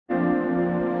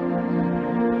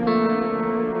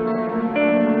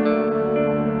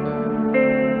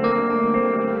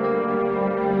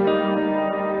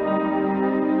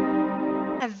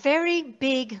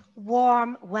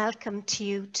welcome to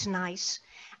you tonight.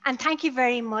 And thank you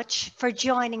very much for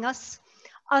joining us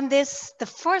on this, the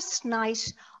first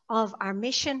night of our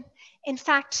mission. In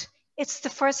fact, it's the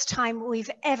first time we've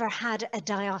ever had a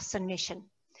diocesan mission.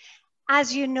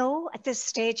 As you know, at this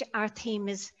stage, our theme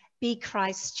is Be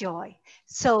Christ's Joy.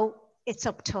 So it's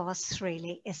up to us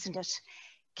really, isn't it?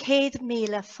 Céad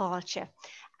míle fáilte.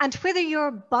 And whether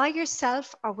you're by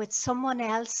yourself or with someone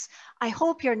else, I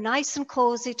hope you're nice and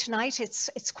cozy tonight.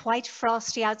 It's quite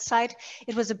frosty outside.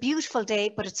 It was a beautiful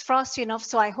day, but it's frosty enough,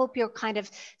 so I hope you're kind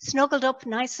of snuggled up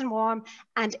nice and warm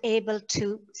and able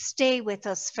to stay with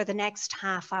us for the next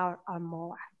half hour or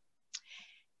more.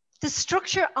 The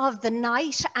structure of the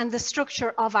night and the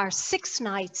structure of our 6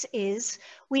 nights is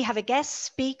we have a guest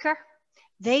speaker,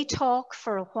 they talk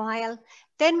for a while,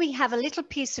 then we have a little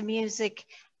piece of music,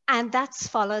 and that's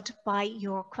followed by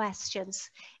your questions.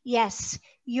 Yes,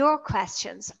 your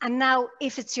questions. And now,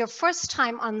 if it's your first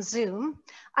time on Zoom,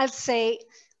 I'll say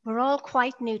we're all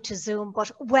quite new to Zoom,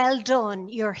 but well done.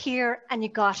 You're here and you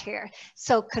got here.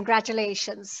 So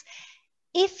congratulations.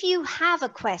 If you have a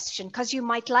question, because you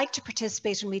might like to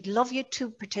participate and we'd love you to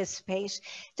participate,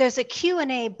 there's a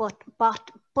Q&A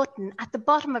button at the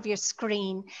bottom of your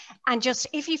screen. And just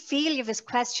if you feel you have a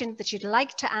question that you'd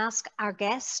like to ask our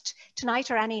guest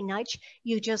tonight or any night,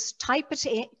 you just type it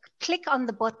in, click on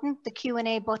the button, the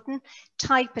Q&A button,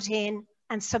 type it in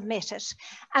and submit it.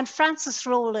 And Francis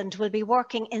Rowland will be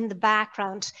working in the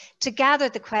background to gather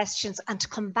the questions and to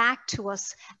come back to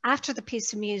us after the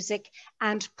piece of music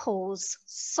and pose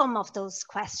some of those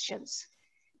questions.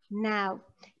 Now,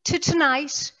 to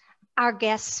tonight, our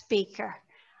guest speaker.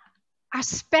 Our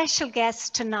special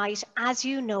guest tonight, as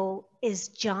you know, is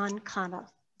John Connell.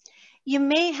 You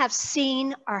may have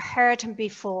seen or heard him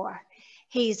before.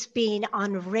 He's been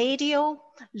on radio,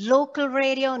 local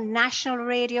radio, national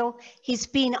radio. He's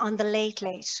been on the Late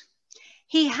Late.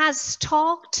 He has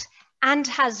talked and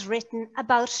has written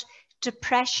about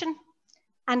depression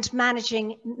and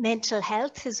managing mental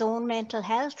health, his own mental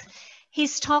health.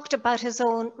 He's talked about his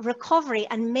own recovery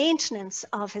and maintenance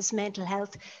of his mental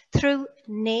health through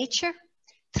nature,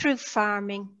 through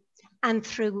farming, and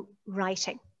through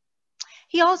writing.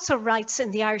 He also writes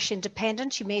in the Irish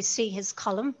Independent. You may see his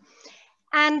column.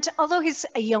 And although he's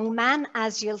a young man,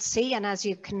 as you'll see, and as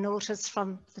you can notice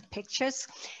from the pictures,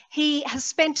 he has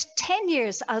spent 10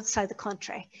 years outside the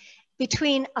country,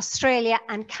 between Australia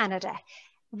and Canada,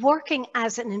 working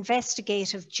as an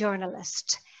investigative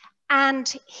journalist. And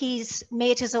he's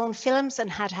made his own films and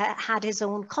had his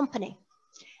own company.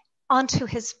 Onto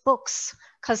his books,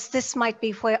 because this might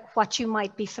be what you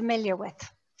might be familiar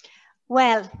with.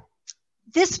 Well,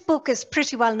 this book is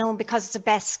pretty well known because it's a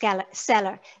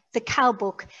bestseller, The Cow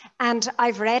Book, and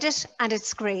I've read it and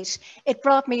it's great. It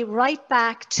brought me right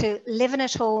back to living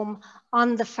at home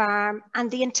on the farm and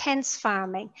the intense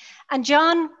farming. And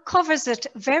John covers it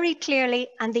very clearly,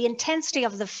 and the intensity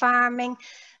of the farming,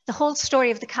 the whole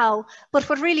story of the cow. But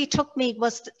what really took me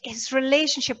was his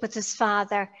relationship with his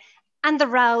father and the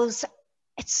rows.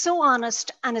 It's so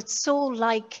honest, and it's so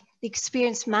like the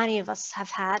experience many of us have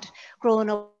had growing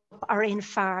up or in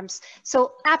farms.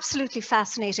 So absolutely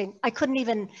fascinating. I couldn't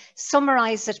even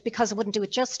summarize it because it wouldn't do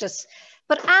it justice.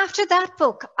 But after that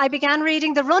book, I began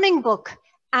reading the running book,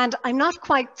 and I'm not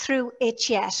quite through it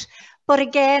yet. But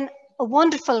again, a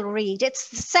wonderful read. It's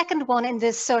the second one in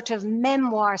this sort of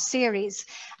memoir series.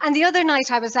 And the other night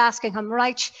I was asking him,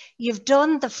 right, you've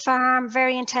done the farm,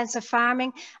 very intensive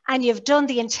farming, and you've done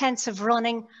the intensive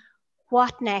running.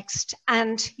 What next?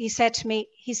 And he said to me,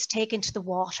 he's taken to the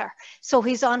water. So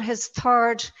he's on his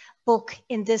 3rd book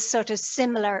in this sort of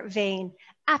similar vein.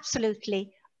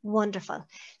 Absolutely wonderful.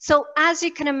 So as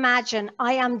you can imagine,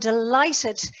 I am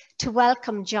delighted to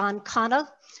welcome John Connell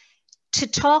to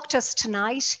talk to us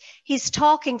tonight. He's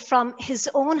talking from his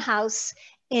own house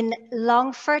in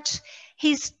Longford.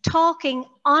 He's talking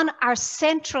on our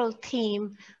central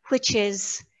theme, which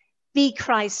is Be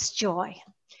Christ's Joy.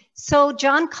 So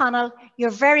John Connell,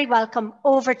 you're very welcome.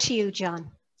 Over to you,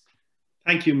 John.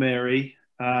 Thank you, Mary.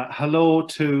 Hello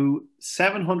to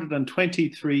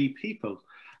 723 people.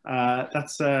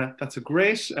 That's a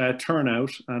great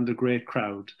turnout and a great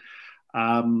crowd.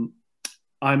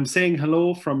 I'm saying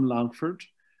hello from Longford,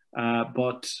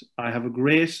 but I have a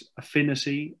great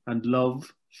affinity and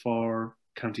love for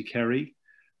County Kerry.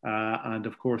 And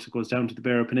of course, it goes down to the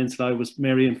Beara Peninsula.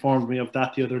 Mary informed me of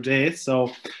that the other day.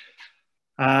 So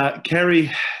Kerry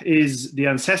is the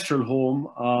ancestral home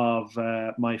of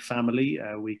my family.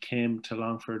 We came to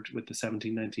Longford with the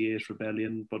 1798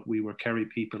 rebellion, but we were Kerry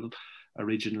people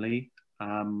originally.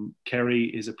 Kerry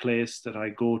is a place that I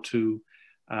go to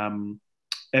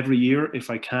every year if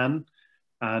I can.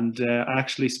 And I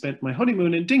actually spent my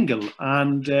honeymoon in Dingle,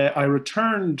 and I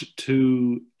returned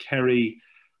to Kerry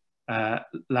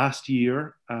last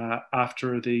year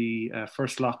after the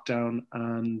first lockdown,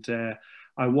 and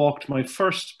I walked my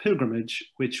first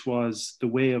pilgrimage, which was the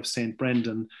Way of St.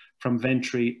 Brendan from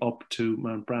Ventry up to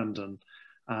Mount Brandon.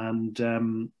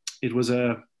 And it was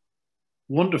a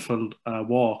wonderful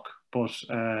walk, but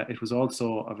it was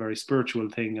also a very spiritual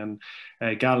thing,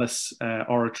 and Gallus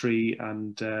oratory,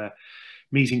 and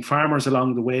meeting farmers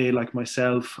along the way like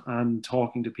myself and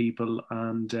talking to people.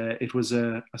 And it was,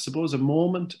 I suppose, a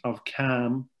moment of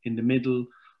calm in the middle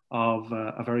of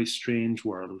a very strange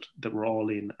world that we're all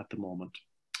in at the moment.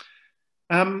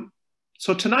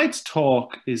 So tonight's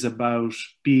talk is about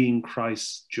being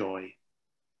Christ's joy.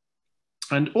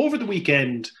 And over the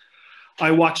weekend,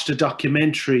 I watched a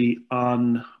documentary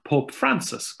on Pope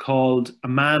Francis called A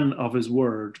Man of His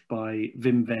Word by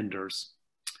Wim Wenders.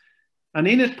 And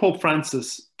in it, Pope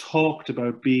Francis talked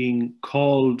about being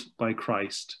called by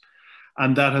Christ,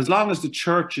 and that as long as the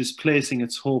church is placing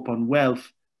its hope on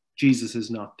wealth, Jesus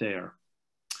is not there.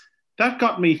 That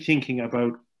got me thinking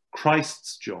about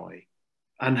Christ's joy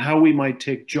and how we might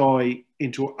take joy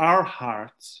into our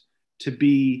hearts to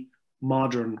be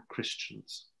modern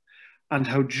Christians, and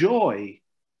how joy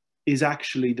is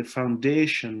actually the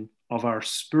foundation of our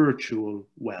spiritual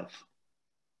wealth.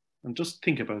 And just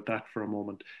think about that for a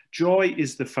moment. Joy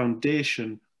is the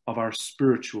foundation of our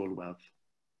spiritual wealth.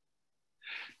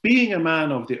 Being a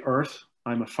man of the earth,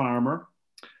 I'm a farmer,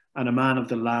 and a man of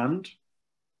the land,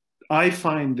 I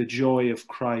find the joy of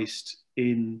Christ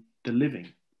in the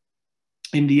living,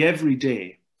 in the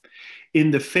everyday, in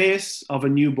the face of a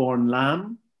newborn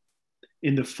lamb,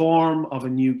 in the form of a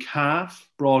new calf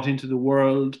brought into the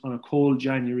world on a cold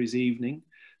January's evening,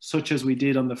 such as we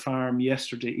did on the farm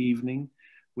yesterday evening.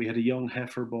 We had a young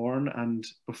heifer born, and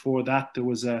before that there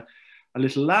was a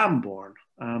little lamb born.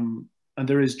 And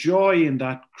there is joy in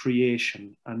that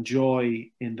creation and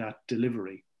joy in that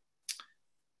delivery.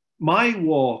 My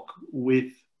walk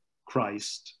with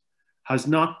Christ has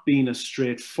not been a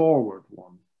straightforward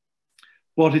one,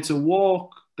 but it's a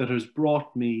walk that has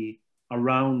brought me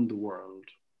around the world.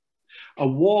 A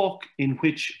walk in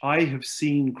which I have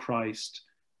seen Christ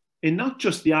in not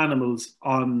just the animals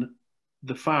on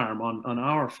the farm, on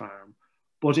our farm,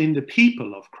 but in the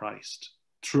people of Christ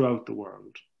throughout the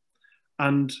world.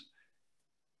 And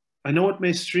I know it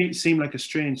may seem like a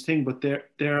strange thing, but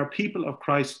there are people of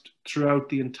Christ throughout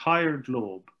the entire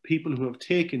globe, people who have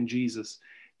taken Jesus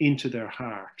into their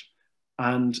heart.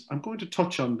 And I'm going to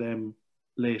touch on them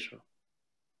later.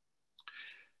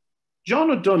 John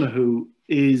O'Donoghue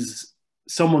is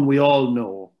someone we all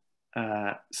know,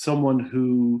 someone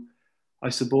who I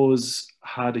suppose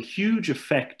had a huge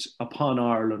effect upon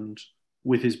Ireland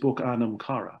with his book Anam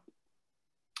Cara.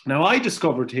 Now, I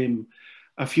discovered him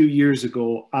a few years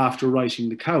ago after writing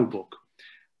the Cow book.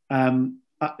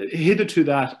 Hitherto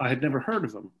that I had never heard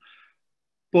of him.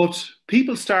 But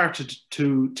people started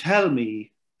to tell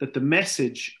me that the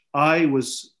message I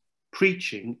was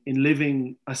preaching in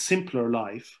living a simpler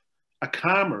life, a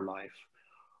calmer life,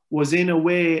 was in a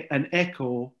way an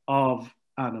echo of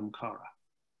Anam Cara.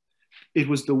 It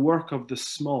was the work of the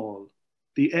small,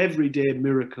 the everyday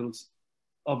miracles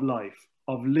of life,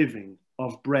 of living,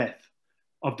 of breath,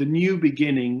 of the new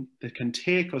beginning that can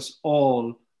take us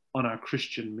all on our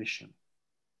Christian mission.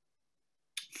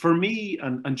 For me,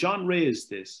 and John raised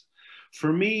this,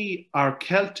 for me, our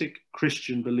Celtic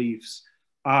Christian beliefs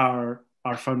are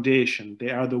our foundation.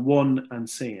 They are the one and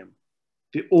same.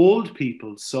 The old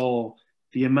people saw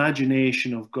the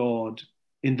imagination of God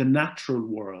in the natural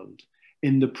world,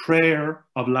 in the prayer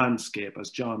of landscape, as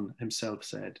John himself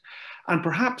said. And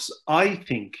perhaps I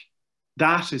think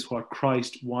that is what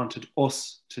Christ wanted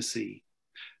us to see.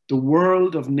 The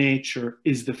world of nature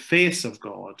is the face of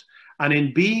God. And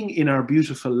in being in our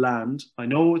beautiful land, I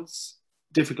know it's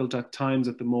difficult at times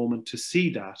at the moment to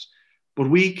see that, but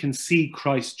we can see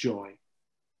Christ's joy.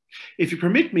 If you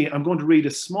permit me, I'm going to read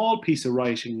a small piece of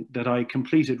writing that I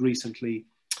completed recently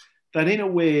that in a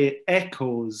way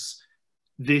echoes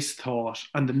this thought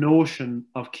and the notion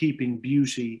of keeping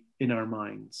beauty in our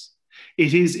minds.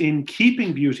 It is in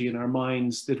keeping beauty in our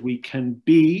minds that we can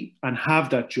be and have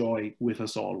that joy with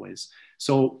us always.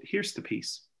 So here's the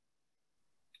piece.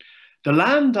 The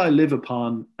land I live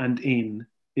upon and in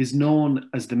is known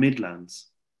as the Midlands.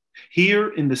 Here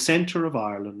in the centre of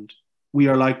Ireland, we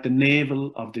are like the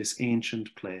navel of this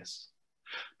ancient place.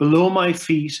 Below my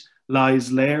feet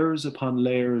lies layers upon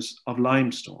layers of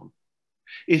limestone.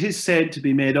 It is said to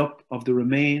be made up of the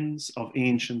remains of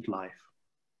ancient life.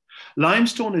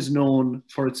 Limestone is known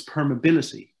for its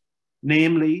permeability,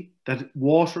 namely that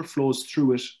water flows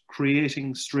through it,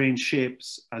 creating strange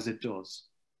shapes as it does.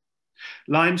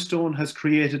 Limestone has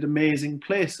created amazing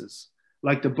places,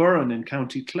 like the Burren in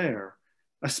County Clare,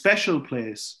 a special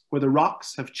place where the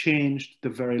rocks have changed the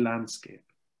very landscape.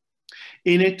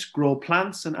 In it grow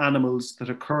plants and animals that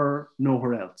occur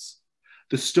nowhere else.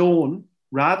 The stone,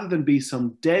 rather than be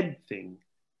some dead thing,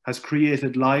 has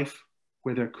created life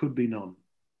where there could be none.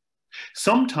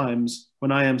 Sometimes,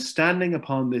 when I am standing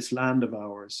upon this land of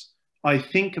ours, I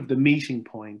think of the meeting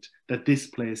point that this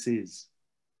place is,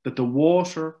 that the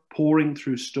water pouring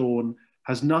through stone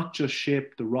has not just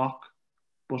shaped the rock,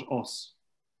 but us.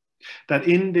 That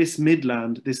in this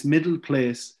midland, this middle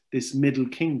place, this middle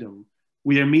kingdom,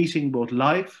 we are meeting both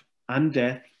life and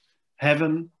death,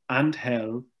 heaven and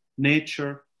hell,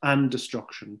 nature and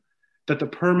destruction, that the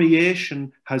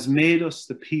permeation has made us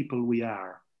the people we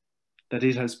are, that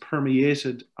it has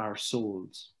permeated our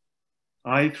souls.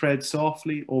 I tread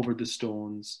softly over the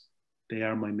stones, they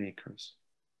are my makers.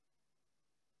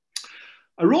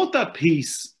 I wrote that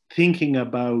piece thinking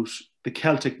about the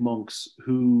Celtic monks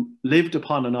who lived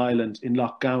upon an island in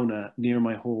Lough Gowna near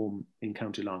my home in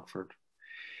County Longford.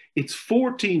 It's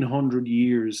 1400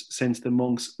 years since the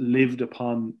monks lived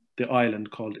upon the island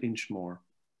called Inchmore.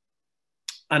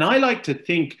 And I like to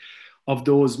think of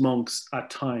those monks at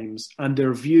times and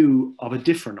their view of a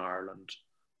different Ireland,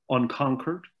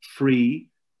 unconquered, free,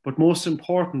 but most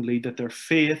importantly, that their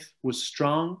faith was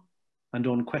strong and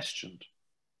unquestioned.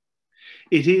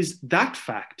 It is that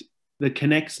fact that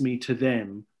connects me to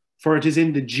them, for it is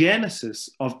in the genesis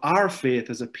of our faith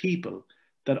as a people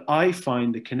that I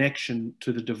find the connection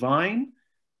to the divine,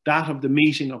 that of the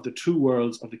meeting of the two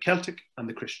worlds of the Celtic and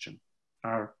the Christian,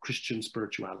 our Christian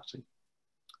spirituality.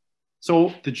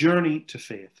 So the journey to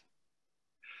faith.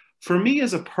 For me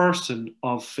as a person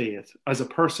of faith, as a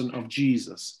person of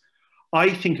Jesus, I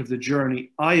think of the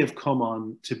journey I have come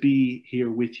on to be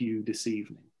here with you this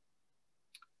evening.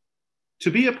 To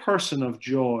be a person of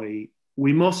joy,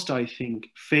 we must, I think,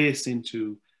 face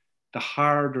into the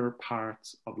harder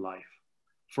parts of life.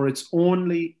 For it's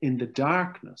only in the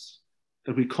darkness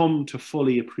that we come to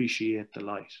fully appreciate the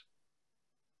light.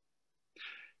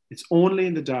 It's only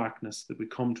in the darkness that we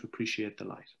come to appreciate the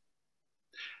light.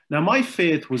 Now, my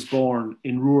faith was born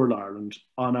in rural Ireland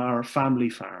on our family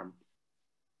farm,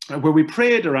 where we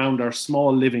prayed around our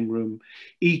small living room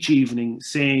each evening,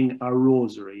 saying our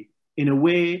rosary in a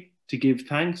way to give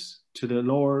thanks to the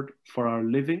Lord for our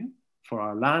living, for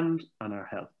our land and our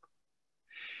health.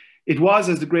 It was,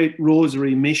 as the great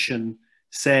Rosary mission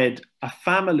said, a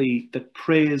family that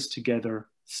prays together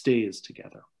stays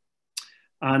together.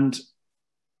 And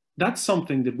that's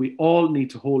something that we all need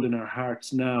to hold in our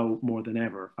hearts now more than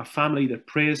ever. A family that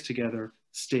prays together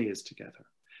stays together.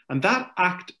 And that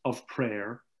act of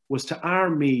prayer was to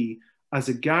arm me as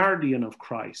a guardian of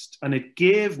Christ. And it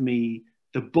gave me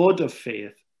the bud of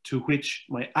faith to which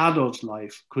my adult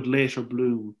life could later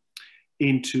bloom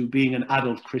into being an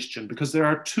adult Christian. Because there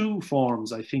are two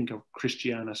forms, I think, of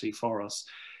Christianity for us.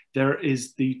 There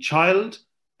is the child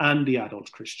and the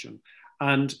adult Christian.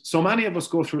 And so many of us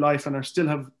go through life and still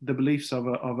have the beliefs of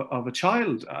a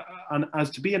child. And as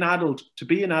to be an adult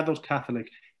Catholic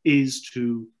is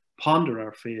to ponder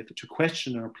our faith, to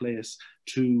question our place,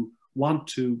 to want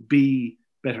to be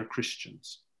better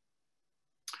Christians.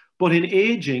 But in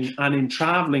aging and in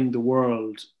traveling the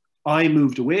world, I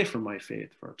moved away from my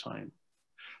faith for a time.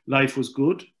 Life was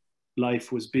good,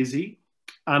 life was busy,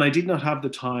 and I did not have the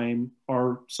time,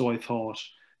 or so I thought,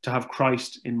 to have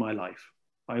Christ in my life.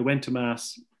 I went to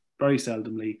Mass very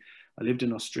seldomly. I lived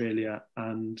in Australia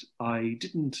and I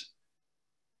didn't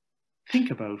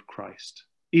think about Christ,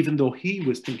 even though he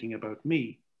was thinking about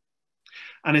me.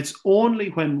 And it's only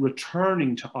when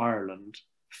returning to Ireland,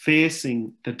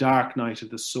 facing the dark night of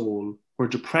the soul, where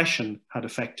depression had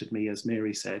affected me, as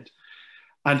Mary said,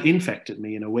 and infected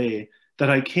me in a way, that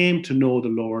I came to know the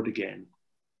Lord again.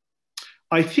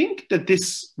 I think that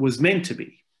this was meant to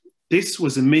be. This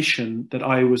was a mission that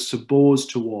I was supposed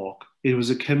to walk. It was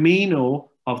a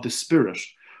camino of the Spirit,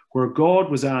 where God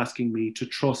was asking me to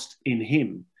trust in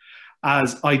him,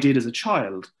 as I did as a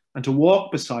child, and to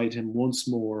walk beside him once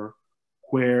more,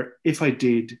 where if I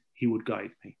did, he would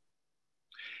guide me.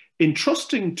 In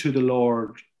trusting to the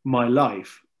Lord my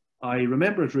life, I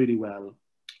remember it really well.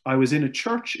 I was in a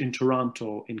church in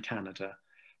Toronto in Canada,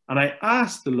 and I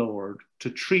asked the Lord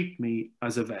to treat me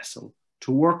as a vessel,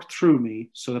 to work through me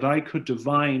so that I could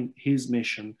divine his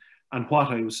mission and what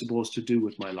I was supposed to do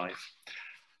with my life.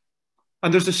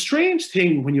 And there's a strange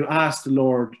thing when you ask the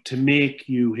Lord to make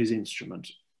you his instrument.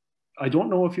 I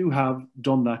don't know if you have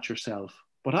done that yourself,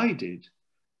 but I did.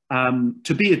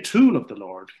 to be a tool of the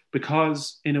Lord,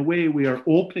 because in a way we are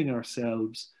opening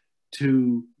ourselves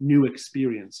to new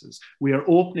experiences. We are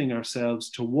opening ourselves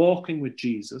to walking with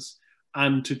Jesus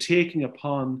and to taking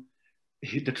upon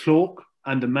the cloak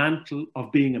and the mantle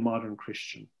of being a modern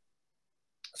Christian.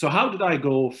 So how did I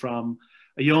go from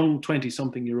a young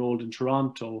 20-something-year-old in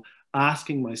Toronto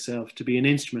asking myself to be an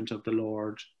instrument of the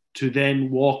Lord to then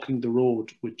walking the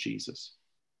road with Jesus?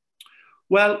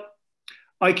 Well,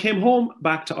 I came home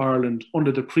back to Ireland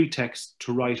under the pretext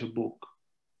to write a book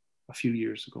a few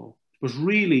years ago. But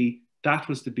really, that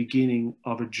was the beginning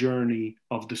of a journey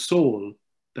of the soul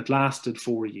that lasted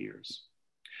 4 years.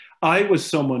 I was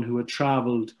someone who had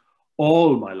traveled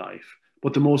all my life,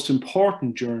 but the most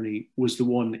important journey was the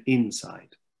one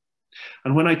inside.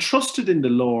 And when I trusted in the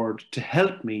Lord to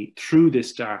help me through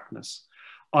this darkness,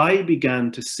 I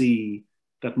began to see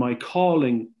that my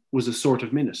calling was a sort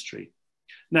of ministry.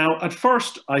 Now, at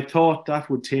first, I thought that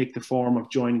would take the form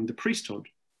of joining the priesthood.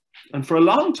 And for a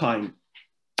long time,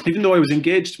 even though I was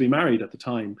engaged to be married at the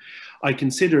time, I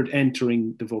considered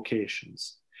entering the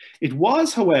vocations. It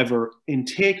was, however, in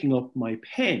taking up my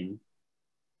pen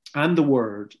and the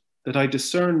word that I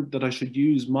discerned that I should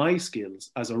use my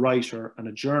skills as a writer and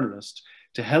a journalist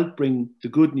to help bring the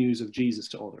good news of Jesus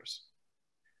to others.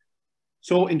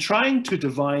 So in trying to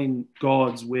divine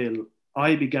God's will,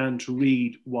 I began to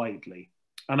read widely.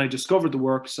 And I discovered the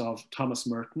works of Thomas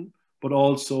Merton, but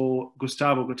also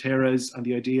Gustavo Gutierrez and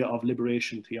the idea of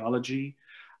liberation theology,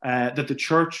 that the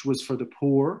church was for the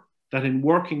poor, that in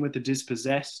working with the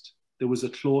dispossessed, there was a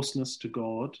closeness to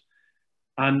God.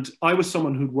 And I was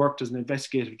someone who'd worked as an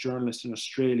investigative journalist in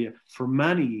Australia for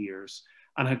many years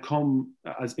and had come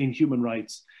as in human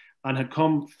rights and had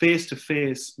come face to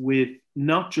face with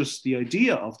not just the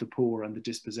idea of the poor and the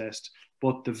dispossessed,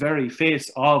 but the very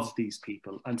face of these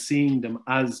people and seeing them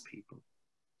as people.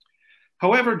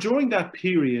 However, during that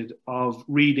period of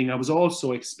reading, I was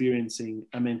also experiencing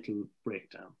a mental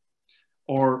breakdown,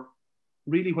 or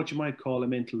really what you might call a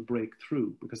mental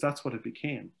breakthrough, because that's what it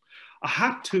became. I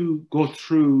had to go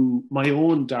through my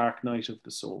own dark night of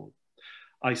the soul.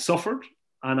 I suffered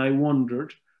and I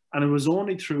wondered, and it was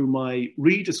only through my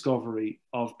rediscovery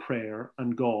of prayer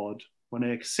and God when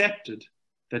I accepted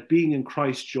that being in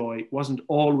Christ's joy wasn't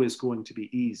always going to be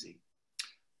easy.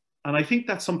 And I think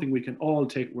that's something we can all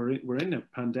take. We're in a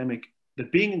pandemic,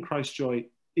 that being in Christ's joy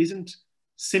isn't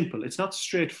simple. It's not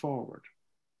straightforward.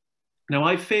 Now,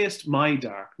 I faced my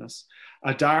darkness,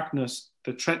 a darkness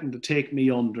that threatened to take me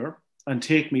under and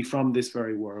take me from this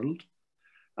very world.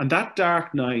 And that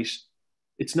dark night,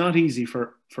 it's not easy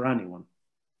for anyone.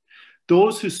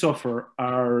 Those who suffer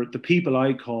are the people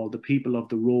I call the people of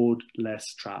the road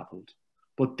less traveled.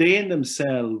 But they in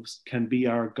themselves can be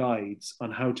our guides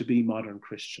on how to be modern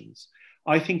Christians.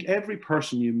 I think every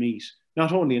person you meet,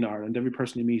 not only in Ireland, every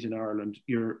person you meet in Ireland,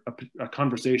 you're a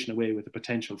conversation away with a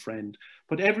potential friend,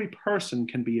 but every person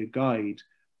can be a guide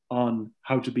on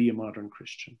how to be a modern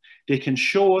Christian. They can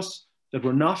show us that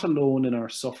we're not alone in our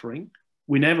suffering.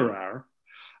 We never are.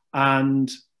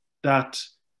 And that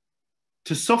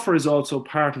to suffer is also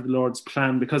part of the Lord's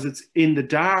plan, because it's in the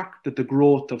dark that the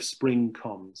growth of spring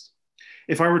comes.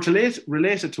 If I were to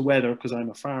relate it to weather, because I'm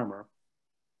a farmer,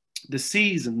 the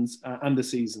seasons,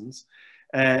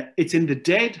 it's in the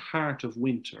dead heart of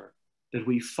winter that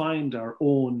we find our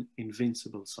own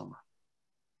invincible summer.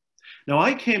 Now,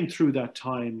 I came through that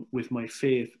time with my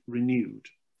faith renewed.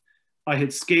 I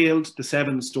had scaled the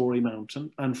 7-story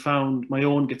mountain and found my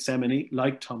own Gethsemane,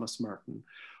 like Thomas Merton,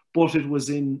 but it was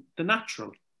in the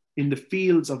natural, in the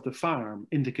fields of the farm,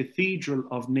 in the cathedral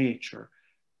of nature,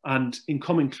 and in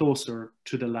coming closer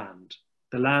to the land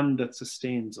that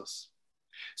sustains us.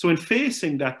 So in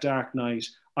facing that dark night,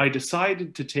 I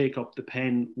decided to take up the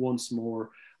pen once more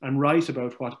and write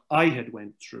about what I had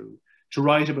went through, to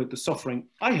write about the suffering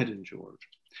I had endured.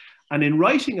 And in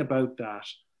writing about that,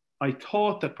 I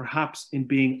thought that perhaps in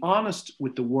being honest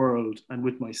with the world and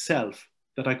with myself,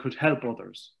 that I could help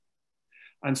others.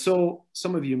 And so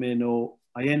some of you may know,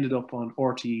 I ended up on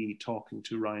RTE talking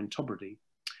to Ryan Tubridy.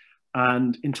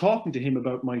 And in talking to him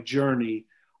about my journey,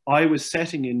 I was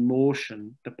setting in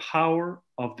motion the power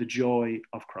of the joy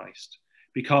of Christ.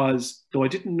 Because though I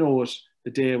didn't know it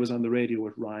the day I was on the radio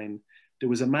with Ryan, there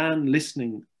was a man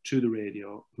listening to the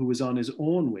radio who was on his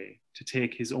own way to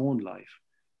take his own life.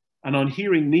 And on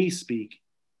hearing me speak,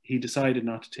 he decided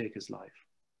not to take his life.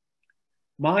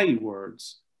 My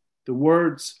words, the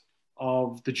words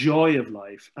of the joy of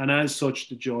life, and as such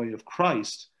the joy of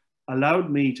Christ,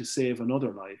 allowed me to save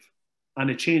another life, and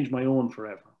it changed my own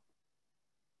forever.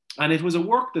 And it was a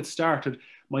work that started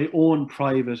my own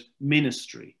private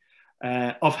ministry.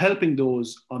 of helping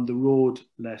those on the road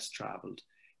less traveled.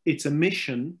 It's a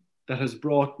mission that has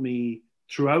brought me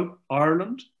throughout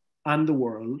Ireland and the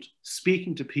world,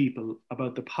 speaking to people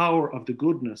about the power of the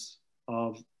goodness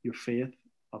of your faith,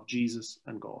 of Jesus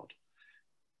and God.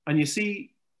 And you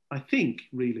see, I think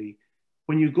really,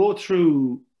 when you go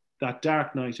through that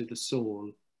dark night of the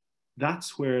soul,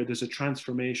 that's where there's a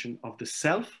transformation of the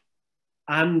self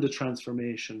and the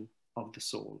transformation of the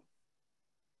soul.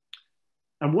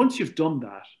 And once you've done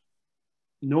that,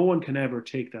 no one can ever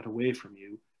take that away from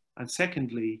you. And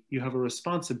secondly, you have a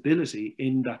responsibility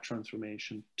in that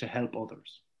transformation to help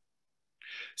others.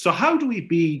 So how do we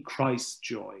be Christ's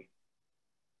joy?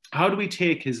 How do we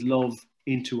take his love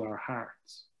into our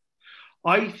hearts?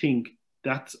 I think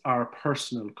that's our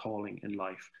personal calling in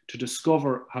life, to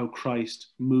discover how Christ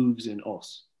moves in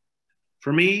us.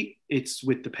 For me, it's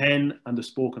with the pen and the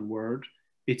spoken word.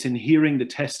 It's in hearing the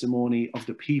testimony of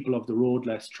the people of the road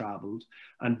less traveled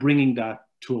and bringing that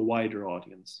to a wider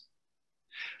audience.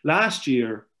 Last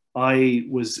year, I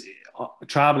was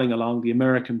traveling along the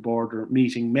American border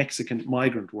meeting Mexican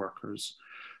migrant workers,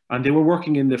 and they were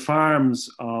working in the farms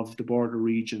of the border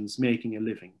regions making a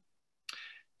living.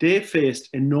 They faced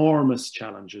enormous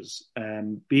challenges,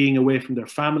 being away from their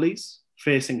families,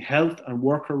 facing health and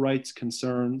worker rights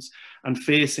concerns, and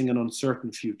facing an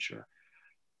uncertain future.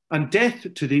 And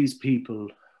death to these people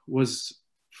was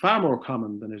far more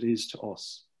common than it is to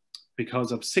us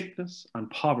because of sickness and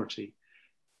poverty.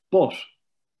 But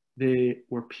they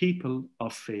were people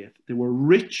of faith. They were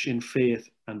rich in faith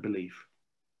and belief.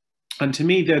 And to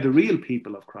me, they're the real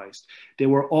people of Christ. They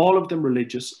were all of them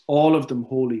religious, all of them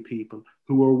holy people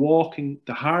who were walking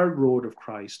the hard road of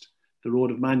Christ, the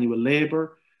road of manual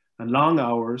labor and long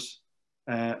hours.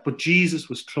 But Jesus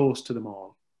was close to them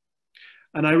all.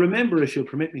 And I remember, if you'll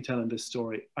permit me telling this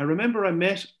story, I remember I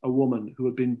met a woman who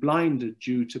had been blinded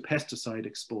due to pesticide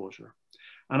exposure.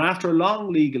 And after a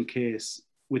long legal case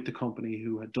with the company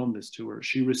who had done this to her,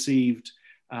 she received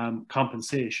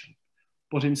compensation.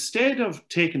 But instead of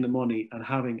taking the money and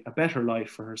having a better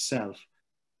life for herself,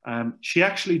 she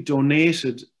actually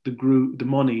donated the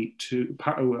money to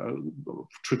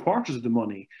 3/4 of the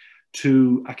money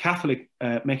to a Catholic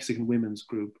Mexican women's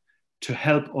group to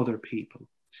help other people,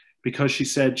 because she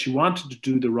said she wanted to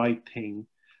do the right thing.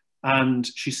 And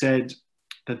she said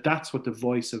that that's what the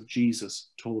voice of Jesus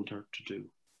told her to do.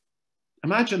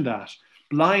 Imagine that,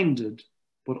 blinded,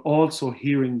 but also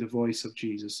hearing the voice of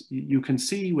Jesus. You can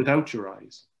see without your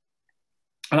eyes.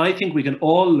 And I think we can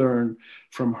all learn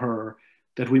from her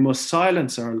that we must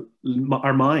silence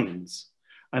our minds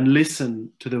and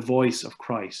listen to the voice of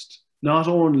Christ. Not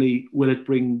only will it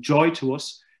bring joy to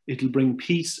us, it'll bring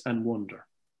peace and wonder.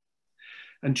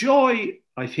 And joy,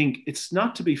 I think, it's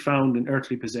not to be found in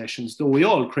earthly possessions, though we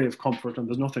all crave comfort and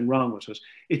there's nothing wrong with it.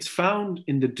 It's found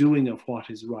in the doing of what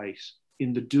is right,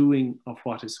 in the doing of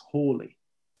what is holy.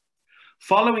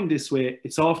 Following this way,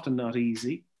 it's often not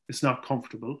easy, it's not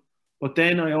comfortable, but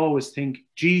then I always think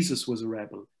Jesus was a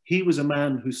rebel. He was a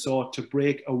man who sought to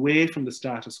break away from the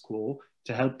status quo,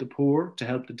 to help the poor, to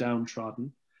help the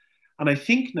downtrodden. And I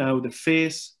think now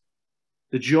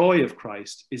the joy of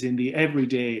Christ is in the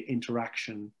everyday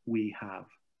interaction we have.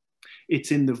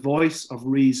 It's in the voice of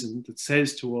reason that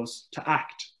says to us to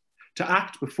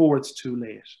act before it's too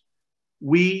late.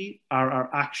 We are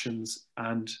our actions,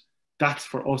 and that's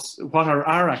for us. What are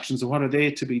our actions and what are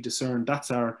they to be discerned? That's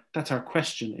our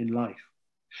question in life.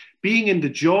 Being in the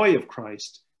joy of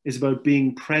Christ is about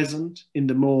being present in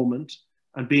the moment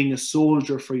and being a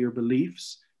soldier for your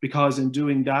beliefs, because in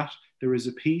doing that, there is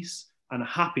a peace and a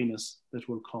happiness that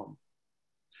will come.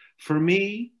 For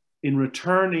me, in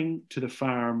returning to the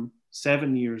farm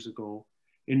 7 years ago,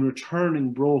 in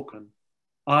returning broken,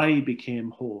 I became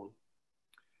whole.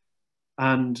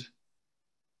 And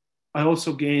I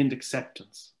also gained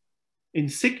acceptance. In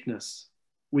sickness,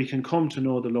 we can come to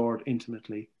know the Lord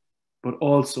intimately, but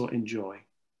also in joy.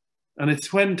 And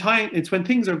it's when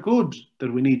things are good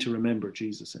that we need to remember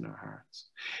Jesus in our hearts.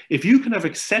 If you can have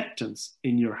acceptance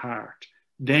in your heart,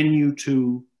 then you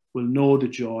too will know the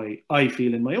joy I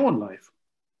feel in my own life.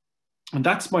 And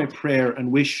that's my prayer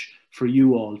and wish for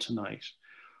you all tonight.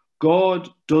 God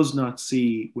does not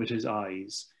see with his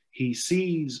eyes, he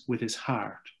sees with his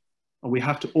heart. And we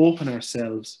have to open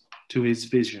ourselves to his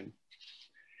vision.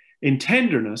 In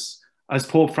tenderness, as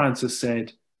Pope Francis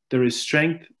said, there is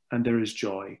strength and there is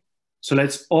joy. So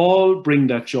let's all bring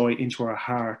that joy into our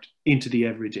heart, into the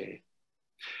everyday.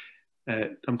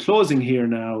 I'm closing here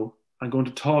now. I'm going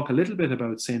to talk a little bit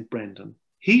about St. Brendan.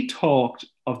 He talked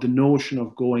of the notion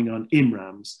of going on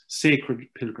imrams, sacred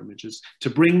pilgrimages, to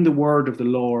bring the word of the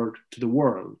Lord to the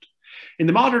world. In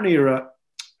the modern era,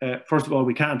 first of all,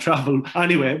 we can't travel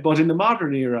anyway, but in the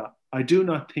modern era, I do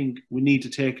not think we need to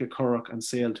take a curragh and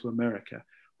sail to America.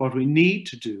 What we need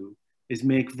to do is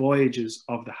make voyages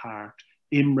of the heart,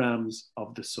 imrams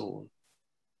of the soul.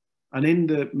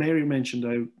 And Mary mentioned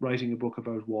I'm writing a book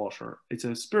about water. It's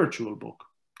a spiritual book.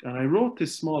 And I wrote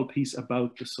this small piece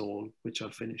about the soul, which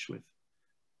I'll finish with.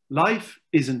 Life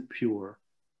isn't pure,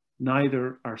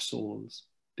 neither are souls.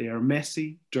 They are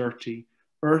messy, dirty,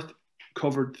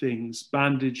 earth-covered things,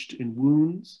 bandaged in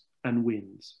wounds and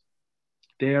winds.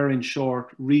 They are, in short,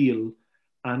 real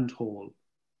and whole.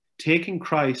 Taking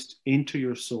Christ into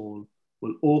your soul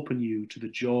will open you to the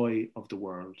joy of the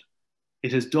world.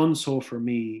 It has done so for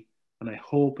me, and I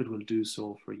hope it will do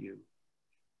so for you.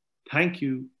 Thank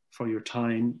you for your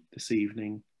time this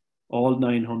evening, all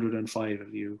 905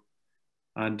 of you.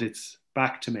 And it's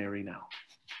back to Mary now.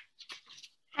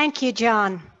 Thank you,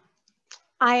 John.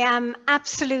 I am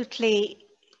absolutely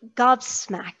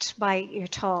gobsmacked by your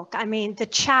talk. I mean, the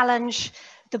challenge,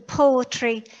 the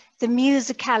poetry, the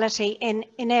musicality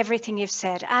in everything you've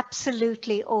said,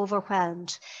 absolutely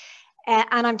overwhelmed.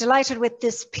 And I'm delighted with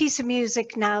this piece of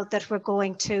music now that we're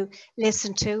going to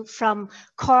listen to from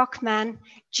Corkman,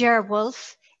 Ger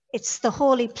Wolfe. It's The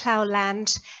Holy Plough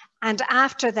Land. And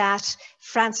after that,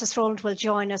 Francis Rowland will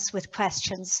join us with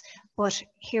questions. But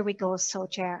here we go, so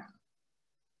Ger.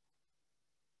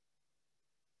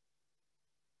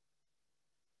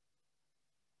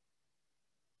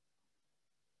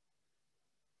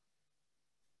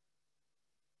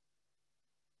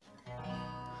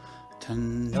 To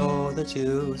know that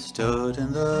you stood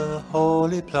in the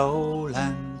holy plough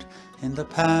land, in the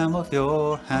palm of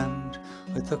your hand,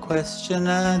 with the question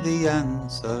and the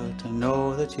answer. To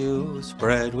know that you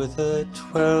spread with the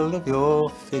twirl of your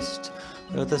fist,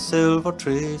 where the silver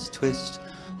trees twist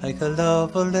like a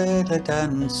lover-led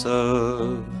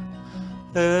dancer.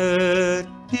 Let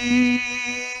me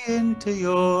into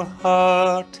your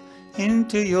heart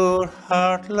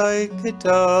like a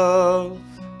dove.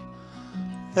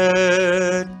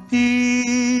 Let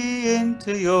me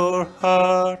into your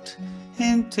heart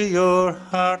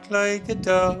like a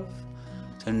dove.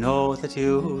 To know that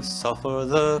you suffer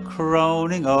the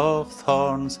crowning of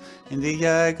thorns in the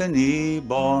agony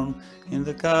born in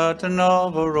the garden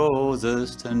of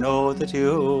roses. To know that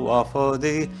you offer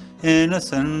the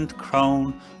innocent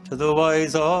crown to the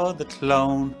wise or the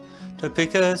clown, to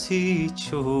pick as he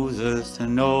chooses. To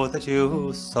know that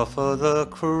you suffer the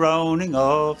crowning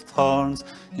of thorns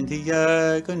in the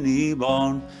agony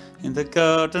born in the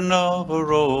garden of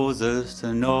roses.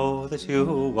 To know that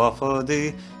you offer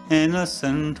the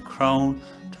innocent crown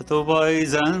to the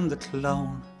wise and the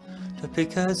clown, to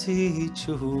pick as he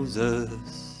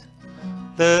chooses.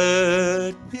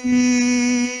 Let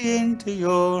me into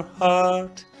your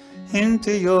heart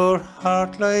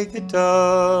like a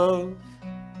dove.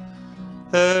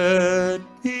 Let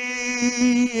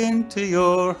me into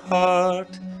your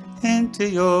heart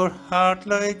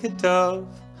like a dove.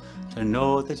 To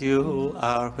know that you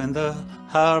are when the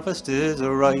harvest is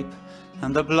ripe,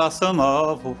 and the blossom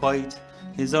of white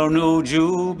is our new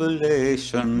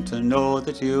jubilation. To know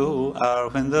that you are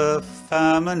when the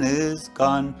famine is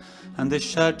gone, and the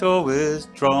shadow is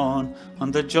drawn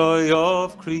on the joy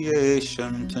of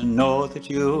creation. To know that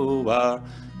you are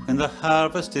when the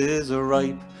harvest is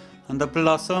ripe, and the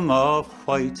blossom of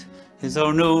white is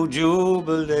our new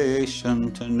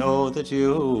jubilation. To know that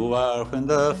you are when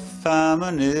the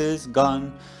famine is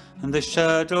gone, and the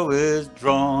shadow is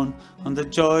drawn on the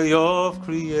joy of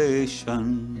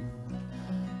creation.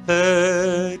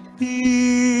 Let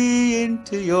me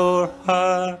into your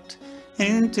heart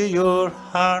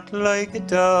like a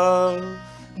dove.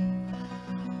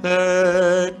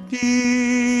 Let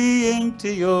me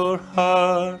into your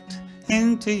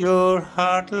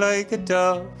heart like a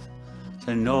dove.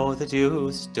 To know that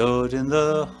you stood in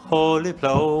the holy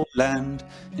plough land,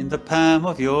 in the palm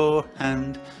of your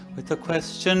hand, with the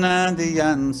question and the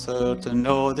answer. To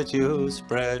know that you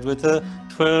spread with the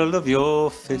twirl of your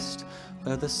fist,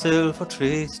 where the silver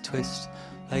trees twist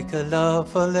like a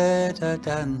lover-led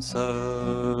dancer.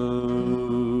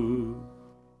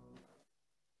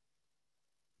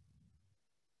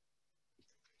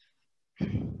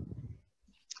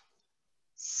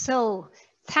 So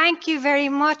thank you very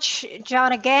much,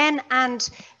 John, again. And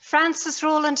Francis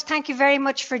Rowland, thank you very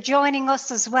much for joining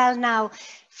us as well now.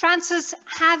 Francis,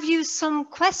 have you some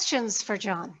questions for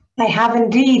John? I have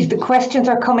indeed. The questions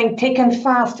are coming thick and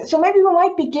fast. So maybe we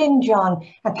might begin, John,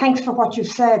 and thanks for what you've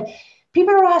said.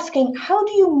 People are asking, how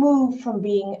do you move from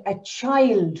being a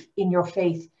child in your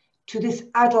faith to this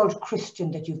adult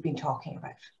Christian that you've been talking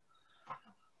about?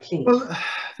 Please. Well,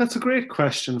 that's a great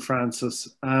question, Francis.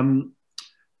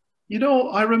 You know,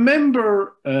 I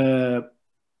remember a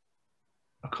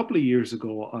couple of years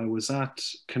ago, I was at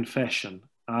confession,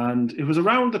 and it was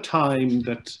around the time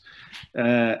that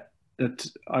that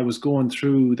I was going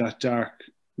through that dark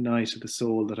night of the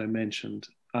soul that I mentioned,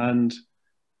 and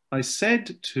I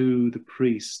said to the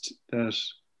priest that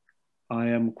I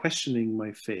am questioning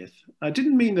my faith. I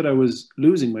didn't mean that I was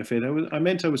losing my faith. I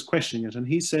meant I was questioning it. And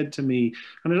he said to me,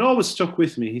 and it always stuck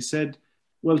with me, he said,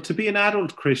 well, to be an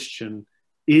adult Christian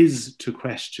is to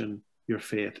question your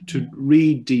faith, to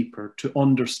read deeper, to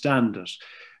understand it.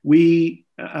 We,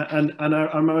 and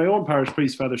my own parish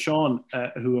priest, Father Sean,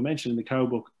 who I mentioned in the Cow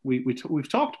Book, we've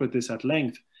talked about this at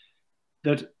length,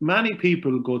 that many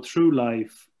people go through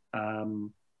life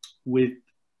with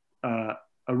a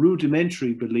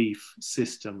rudimentary belief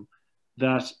system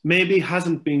that maybe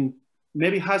hasn't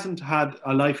had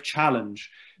a life challenge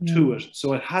to it,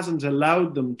 so it hasn't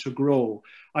allowed them to grow.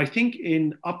 I think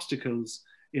in obstacles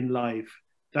in life,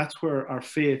 that's where our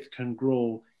faith can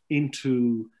grow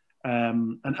into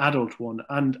an adult one.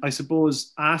 And I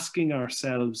suppose asking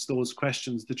ourselves those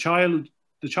questions, the child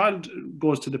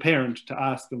goes to the parent to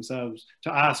ask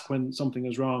when something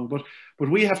is wrong, but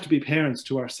we have to be parents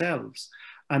to ourselves.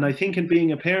 And I think in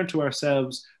being a parent to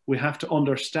ourselves, we have to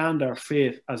understand our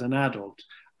faith as an adult.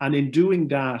 And in doing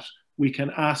that, we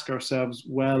can ask ourselves,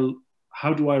 well,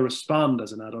 how do I respond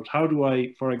as an adult?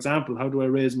 For example, how do I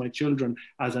raise my children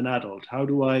as an adult? How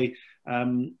do I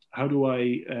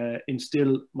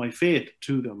instill my faith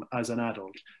to them as an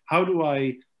adult? How do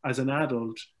I, as an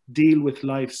adult, deal with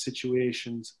life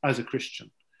situations as a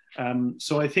Christian?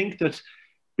 So I think that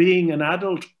being an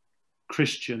adult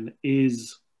Christian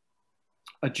is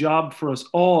a job for us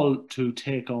all to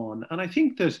take on. And I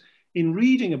think that in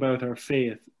reading about our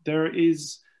faith,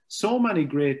 there's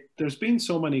been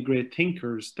so many great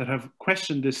thinkers that have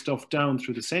questioned this stuff down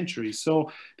through the centuries.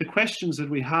 So the questions that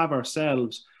we have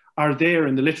ourselves are there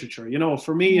in the literature. You know,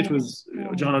 for me, it was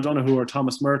John O'Donoghue or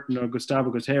Thomas Merton or Gustavo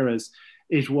Gutierrez.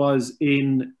 It was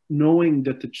in knowing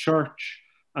that the church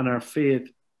and our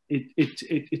faith,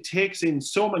 it takes in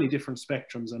so many different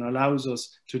spectrums and allows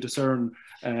us to discern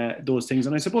those things.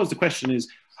 And I suppose the question is,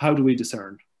 how do we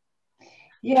discern?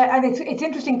 Yeah, and it's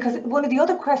interesting because one of the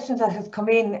other questions that has come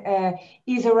in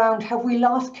is around, have we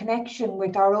lost connection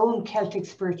with our own Celtic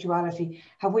spirituality?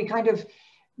 Have we kind of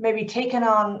maybe taken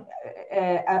on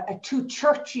a too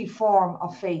churchy form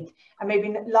of faith and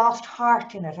maybe lost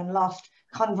heart in it and lost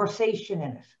conversation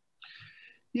in it?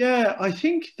 Yeah, I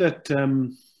think that...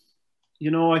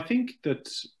 I think that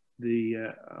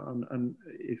and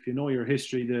if you know your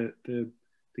history, the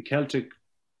Celtic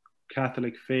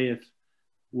Catholic faith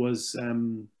was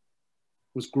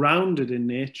grounded in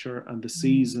nature and the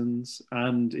seasons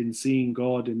and in seeing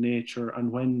God in nature.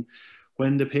 And when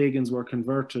the pagans were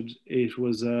converted, there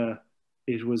was no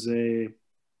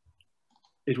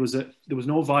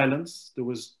violence. There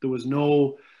was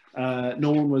no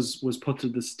one was put to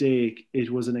the stake.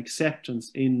 It was an acceptance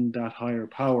in that higher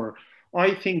power.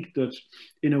 I think that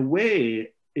in a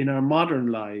way, in our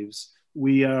modern lives,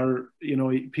 we are,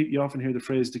 you often hear the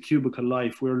phrase, the cubicle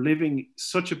life. We're living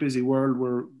such a busy world.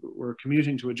 We're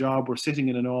commuting to a job. We're sitting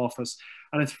in an office.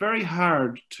 And it's very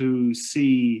hard to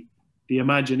see the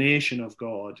imagination of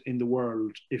God in the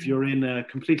world if you're in a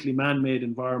completely man-made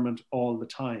environment all the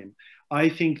time. I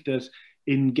think that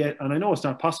and I know it's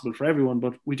not possible for everyone,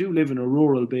 but we do live in a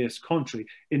rural-based country.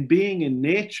 In being in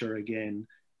nature again,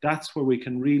 that's where we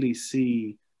can really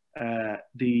see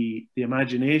the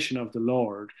imagination of the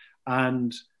Lord.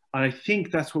 And I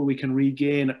think that's where we can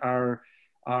regain our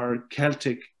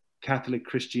Celtic Catholic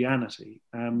Christianity.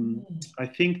 I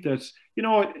think that,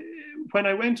 when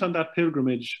I went on that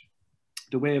pilgrimage,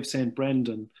 the Way of St.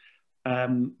 Brendan,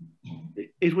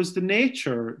 it was the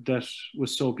nature that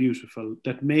was so beautiful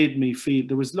that made me feel.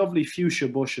 There was lovely fuchsia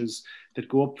bushes that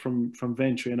go up from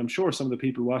Ventry, and I'm sure some of the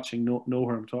people watching know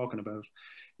where I'm talking about.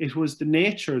 It was the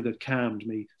nature that calmed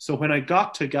me. So when I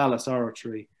got to Gallus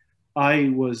Oratory, I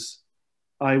was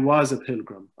a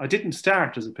pilgrim. I didn't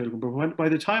start as a pilgrim, but by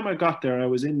the time I got there, I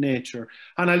was in nature.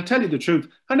 And I'll tell you the truth,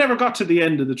 I never got to the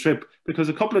end of the trip because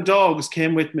a couple of dogs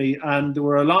came with me and they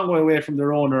were a long way away from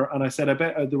their owner. And I said, I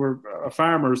bet they were a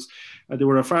farmer's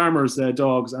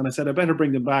dogs. And I said, I better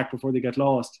bring them back before they get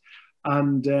lost.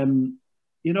 And,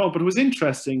 but it was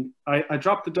interesting. I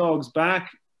dropped the dogs back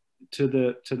to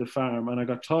the farm and I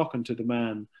got talking to the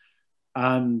man,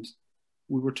 and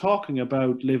we were talking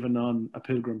about living on a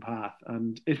pilgrim path.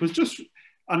 And it was just,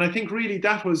 and I think really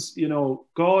that was,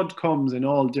 God comes in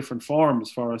all different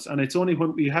forms for us. And it's only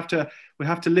when we have to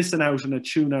listen out and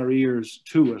attune our ears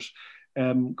to it.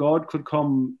 God could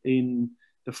come in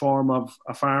the form of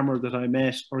a farmer that I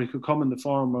met, or he could come in the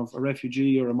form of a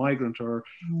refugee or a migrant,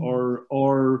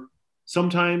 or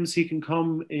sometimes he can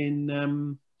come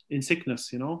in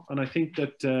sickness, you know. And I think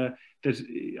that that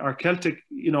our Celtic,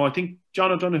 you know, I think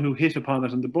John O'Donoghue hit upon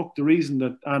it in the book. The reason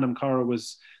that Anam Cara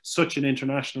was such an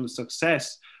international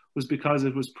success was because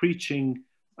it was preaching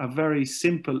a very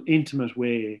simple, intimate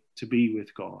way to be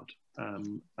with God.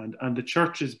 And the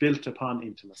church is built upon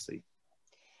intimacy.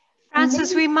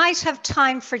 Frances, we might have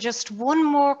time for just one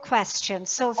more question.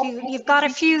 So if you've got a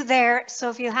few there,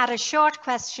 so if you had a short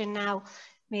question now,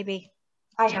 maybe.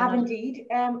 I have indeed.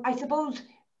 I suppose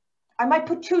I might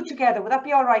put two together. Would that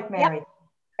be all right, Mary?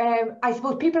 Yep. I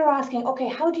suppose people are asking, okay,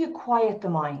 how do you quiet the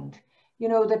mind? You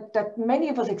know, that many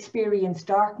of us experience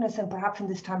darkness, and perhaps in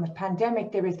this time of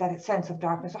pandemic, there is that sense of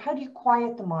darkness. So how do you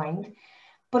quiet the mind?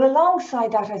 But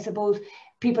alongside that, I suppose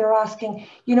people are asking,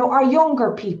 you know, our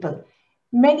younger people,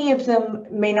 many of them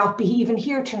may not be even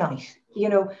here tonight. You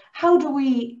know, how do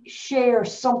we share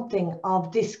something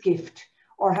of this gift,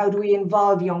 or how do we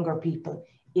involve younger people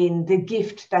in the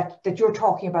gift that you're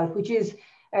talking about, which is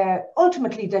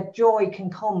ultimately that joy can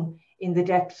come in the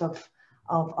depths of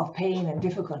pain and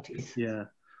difficulties? Yeah,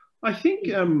 I think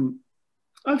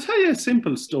I'll tell you a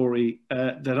simple story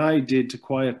that I did to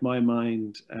quiet my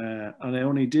mind, and I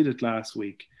only did it last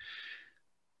week.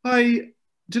 I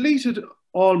deleted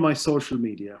all my social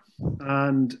media,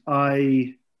 and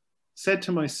I said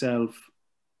to myself,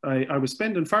 I was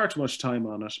spending far too much time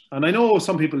on it. And I know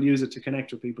some people use it to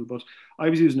connect with people, but I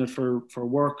was using it for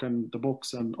work and the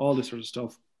books and all this sort of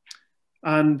stuff.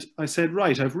 And I said,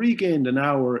 right, I've regained an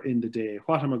hour in the day.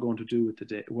 What am I going to do with the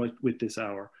day, with this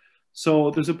hour?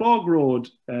 So there's a bog road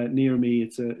near me.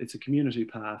 It's a community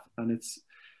path, and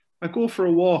I go for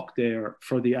a walk there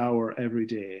for the hour every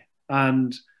day.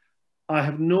 And I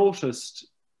have noticed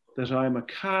that I'm a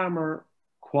calmer,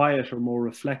 quieter, more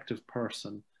reflective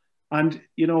person. And,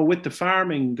 you know, with the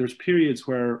farming, there's periods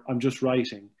where I'm just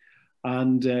writing.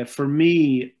 And for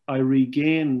me, I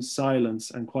regain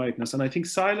silence and quietness. And I think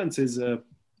silence is a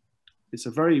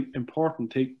very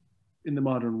important thing in the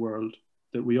modern world,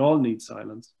 that we all need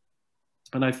silence.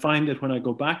 And I find that when I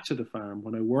go back to the farm,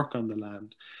 when I work on the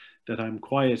land, that I'm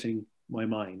quieting my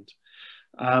mind.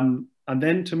 And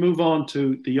then to move on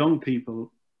to the young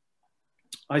people,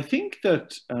 I think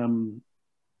that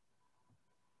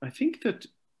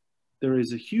there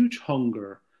is a huge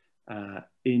hunger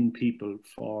in people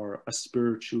for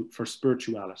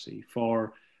spirituality,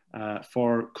 for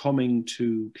coming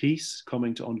to peace,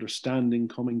 coming to understanding,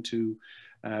 coming to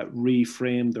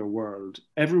reframe their world.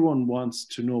 Everyone wants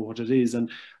to know what it is, and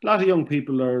a lot of young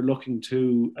people are looking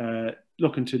to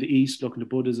the East, looking to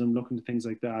Buddhism, looking to things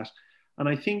like that. And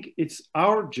I think it's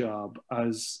our job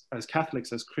as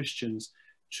Catholics, as Christians,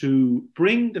 to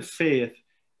bring the faith,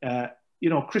 you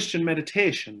know, Christian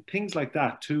meditation, things like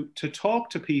that, to talk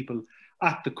to people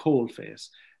at the coalface.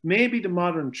 Maybe the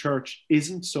modern church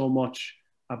isn't so much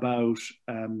about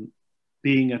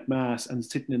being at Mass and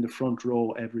sitting in the front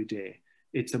row every day.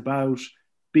 It's about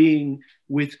being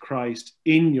with Christ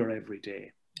in your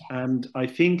everyday. And I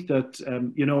think that,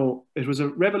 you know, it was a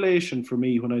revelation for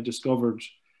me when I discovered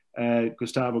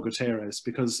Gustavo Gutierrez,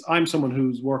 because I'm someone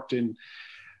who's worked in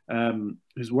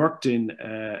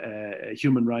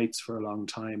human rights for a long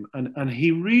time. And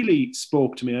he really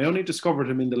spoke to me. I only discovered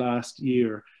him in the last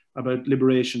year, about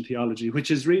liberation theology,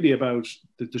 which is really about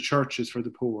the church is for the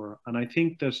poor. And I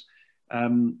think that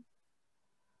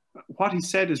what he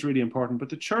said is really important, but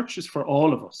the church is for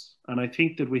all of us. And I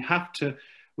think that we have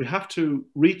to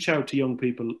reach out to young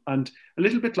people, and a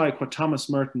little bit like what Thomas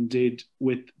Merton did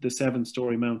with the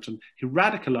 7-Storey Mountain. He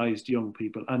radicalized young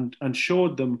people and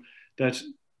showed them that,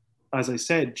 as I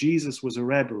said, Jesus was a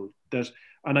rebel.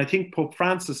 And I think Pope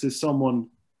Francis is someone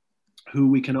who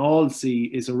we can all see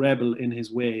is a rebel in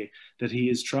his way, that he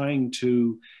is trying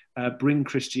to bring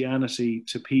Christianity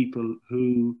to people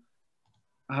who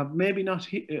have maybe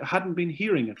hadn't been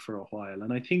hearing it for a while.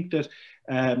 And I think that,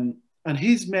 and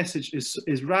his message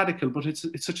is radical, but it's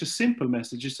such a simple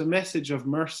message. It's a message of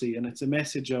mercy, and it's a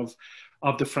message of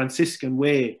the Franciscan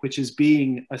way, which is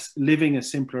living a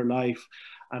simpler life.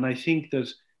 And I think that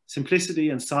simplicity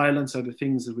and silence are the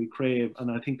things that we crave.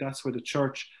 And I think that's where the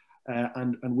church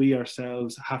and we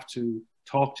ourselves have to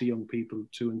talk to young people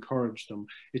to encourage them.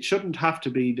 It shouldn't have to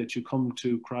be that you come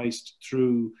to Christ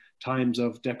through times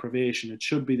of deprivation. It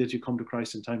should be that you come to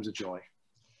Christ in times of joy.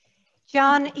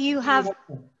 John, you have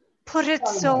put it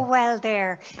so well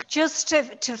there. Just to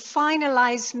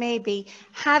finalize, maybe,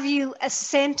 have you a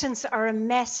sentence or a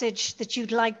message that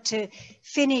you'd like to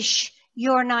finish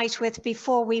your night with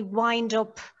before we wind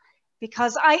up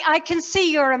because I can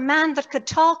see you're a man that could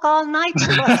talk all night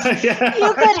to us. Yeah.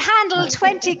 You could handle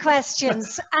 20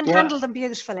 questions and Well, handle them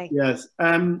beautifully. Yes.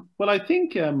 Well, I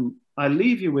think I'll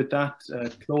leave you with that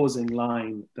closing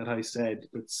line that I said,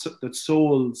 that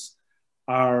souls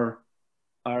are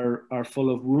full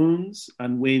of wounds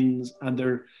and wins, and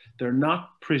they're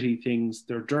not pretty things.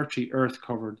 They're dirty,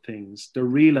 earth-covered things. They're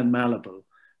real and malleable,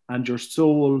 and your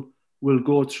soul will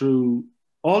go through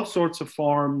all sorts of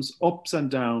forms, ups and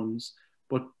downs.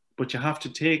 But you have to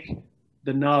take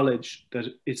the knowledge that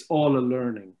it's all a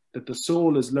learning, that the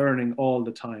soul is learning all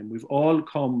the time. We've all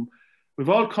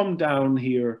come down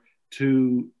here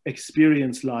to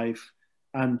experience life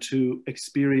and to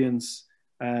experience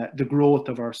the growth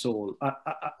of our soul.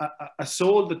 A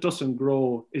soul that doesn't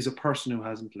grow is a person who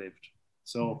hasn't lived.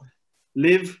 So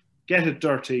live, get it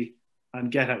dirty,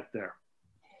 and get out there.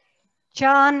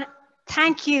 John,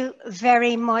 thank you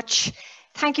very much.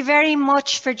 Thank you very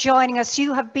much for joining us.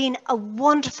 You have been a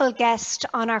wonderful guest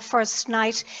on our first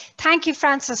night. Thank you,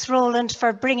 Francis Rowland,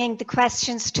 for bringing the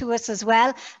questions to us as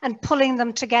well and pulling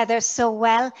them together so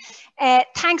well.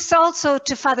 Thanks also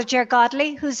to Father Ger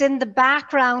Godley, who's in the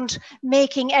background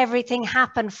making everything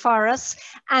happen for us.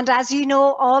 And as you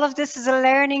know, all of this is a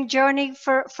learning journey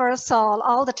for us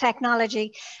all the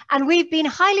technology. And we've been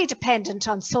highly dependent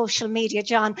on social media,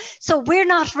 John. So we're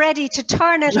not ready to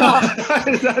turn it off.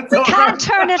 We can't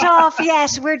turn it off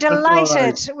yet. We're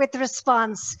delighted with the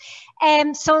response.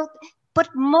 But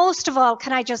most of all,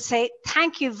 can I just say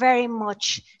thank you very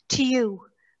much to you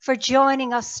for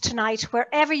joining us tonight,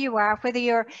 wherever you are, whether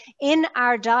you're in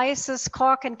our diocese,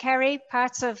 Cork and Kerry,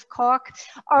 parts of Cork,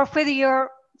 or whether you're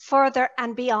further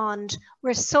and beyond.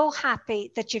 We're so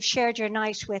happy that you've shared your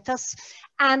night with us.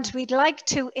 And we'd like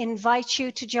to invite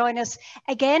you to join us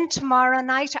again tomorrow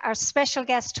night. Our special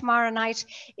guest tomorrow night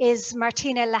is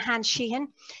Martina Lahan-Sheehan.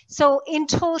 So in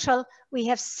total, we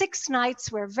have 6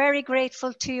 nights. We're very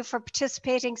grateful to you for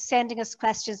participating, sending us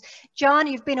questions. John,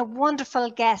 you've been a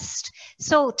wonderful guest.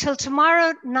 So till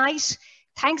tomorrow night,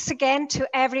 thanks again to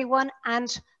everyone,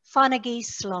 and Fanagi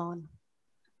Sloan.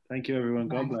 Thank you, everyone.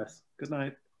 God bless. Good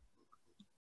night.